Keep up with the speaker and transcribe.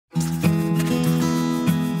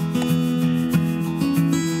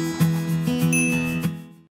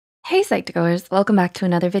Hey Psych2Goers, welcome back to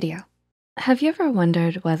another video. Have you ever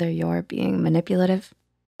wondered whether you're being manipulative?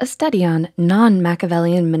 A study on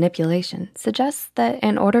non-Machiavellian manipulation suggests that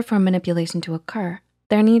in order for manipulation to occur,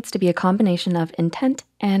 there needs to be a combination of intent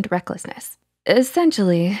and recklessness.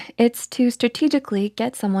 Essentially, it's to strategically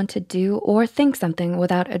get someone to do or think something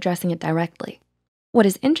without addressing it directly. What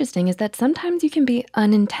is interesting is that sometimes you can be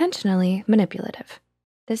unintentionally manipulative.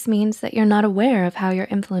 This means that you're not aware of how you're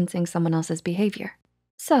influencing someone else's behavior.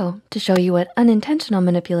 So, to show you what unintentional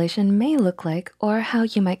manipulation may look like or how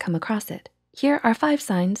you might come across it, here are 5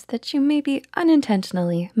 signs that you may be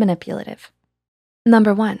unintentionally manipulative.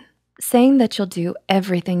 Number 1, saying that you'll do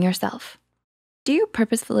everything yourself. Do you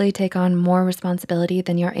purposefully take on more responsibility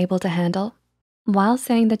than you're able to handle? While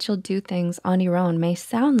saying that you'll do things on your own may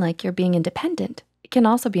sound like you're being independent, it can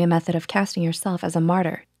also be a method of casting yourself as a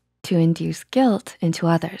martyr to induce guilt into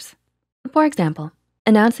others. For example,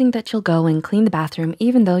 announcing that you'll go and clean the bathroom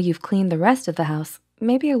even though you've cleaned the rest of the house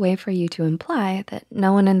may be a way for you to imply that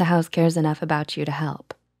no one in the house cares enough about you to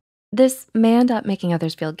help. This may end up making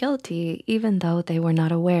others feel guilty even though they were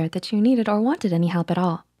not aware that you needed or wanted any help at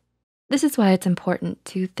all. This is why it's important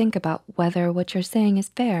to think about whether what you're saying is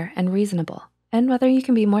fair and reasonable and whether you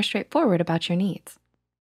can be more straightforward about your needs.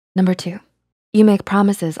 Number 2, you make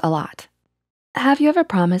promises a lot. Have you ever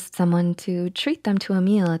promised someone to treat them to a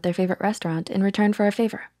meal at their favorite restaurant in return for a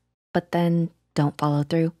favor, but then don't follow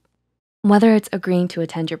through? Whether it's agreeing to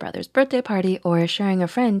attend your brother's birthday party or assuring a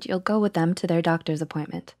friend you'll go with them to their doctor's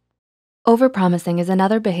appointment. Overpromising is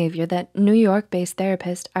another behavior that New York-based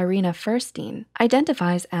therapist Irina Furstein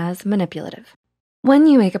identifies as manipulative. When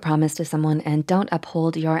you make a promise to someone and don't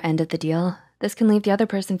uphold your end of the deal, this can leave the other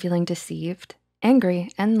person feeling deceived, angry,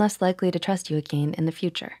 and less likely to trust you again in the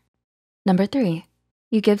future. Number 3,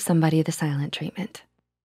 you give somebody the silent treatment.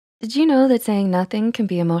 Did you know that saying nothing can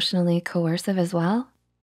be emotionally coercive as well?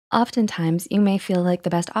 Oftentimes, you may feel like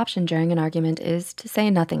the best option during an argument is to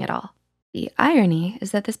say nothing at all. The irony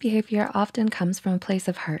is that this behavior often comes from a place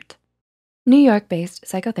of hurt. New York-based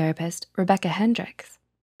psychotherapist Rebecca Hendricks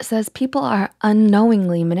says people are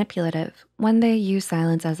unknowingly manipulative when they use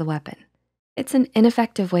silence as a weapon. It's an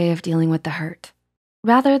ineffective way of dealing with the hurt.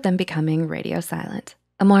 Rather than becoming radio silent,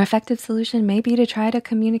 a more effective solution may be to try to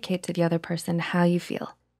communicate to the other person how you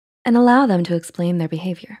feel and allow them to explain their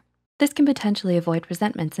behavior. This can potentially avoid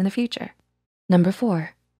resentments in the future. Number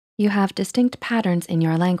 4, you have distinct patterns in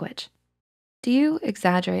your language. Do you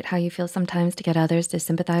exaggerate how you feel sometimes to get others to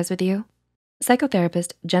sympathize with you?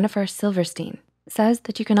 Psychotherapist Jennifer Silverstein says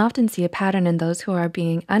that you can often see a pattern in those who are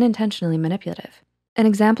being unintentionally manipulative. An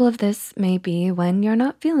example of this may be when you're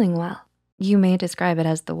not feeling well. You may describe it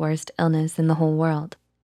as the worst illness in the whole world,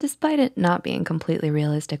 despite it not being completely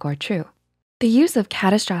realistic or true. The use of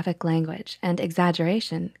catastrophic language and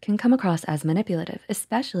exaggeration can come across as manipulative,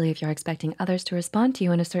 especially if you're expecting others to respond to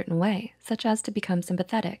you in a certain way, such as to become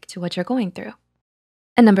sympathetic to what you're going through.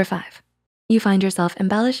 And number 5, you find yourself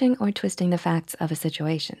embellishing or twisting the facts of a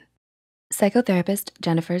situation. Psychotherapist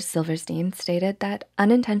Jennifer Silverstein stated that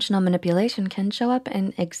unintentional manipulation can show up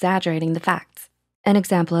in exaggerating the facts. An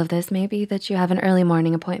example of this may be that you have an early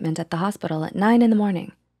morning appointment at the hospital at 9 in the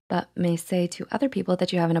morning, but may say to other people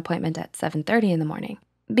that you have an appointment at 7:30 in the morning,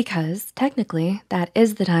 because technically that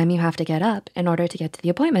is the time you have to get up in order to get to the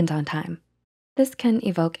appointment on time. This can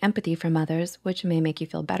evoke empathy from others, which may make you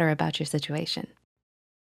feel better about your situation.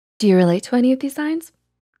 Do you relate to any of these signs?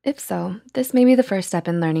 If so, this may be the first step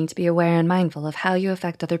in learning to be aware and mindful of how you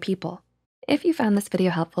affect other people. If you found this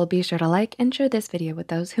video helpful, be sure to like and share this video with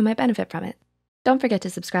those who might benefit from it. Don't forget to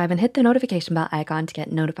subscribe and hit the notification bell icon to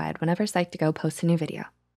get notified whenever Psych2Go posts a new video.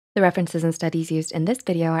 The references and studies used in this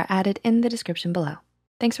video are added in the description below.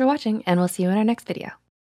 Thanks for watching, and we'll see you in our next video.